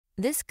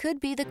This could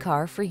be the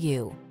car for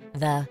you.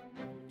 The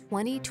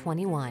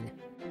 2021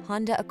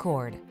 Honda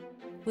Accord.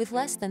 With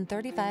less than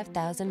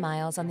 35,000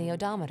 miles on the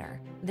odometer,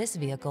 this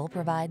vehicle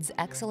provides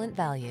excellent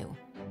value.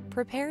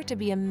 Prepare to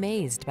be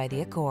amazed by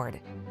the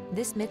Accord.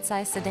 This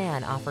midsize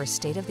sedan offers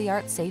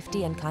state-of-the-art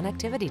safety and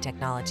connectivity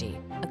technology,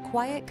 a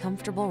quiet,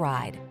 comfortable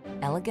ride,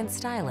 elegant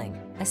styling,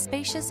 a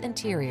spacious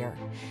interior,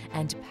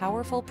 and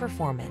powerful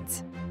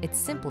performance. It's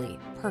simply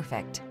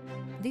perfect.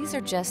 These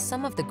are just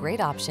some of the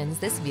great options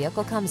this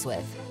vehicle comes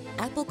with: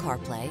 Apple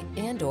CarPlay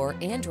and/or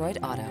Android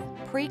Auto,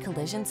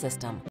 pre-collision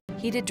system,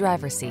 heated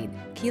driver's seat,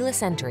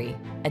 keyless entry,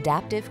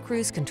 adaptive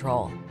cruise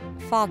control,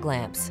 fog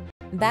lamps,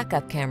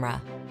 backup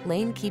camera,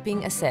 lane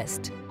keeping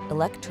assist,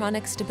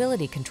 electronic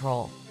stability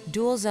control,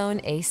 dual zone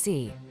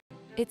AC.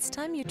 It's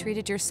time you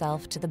treated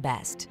yourself to the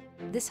best.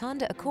 This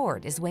Honda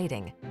Accord is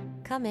waiting.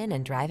 Come in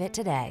and drive it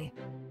today.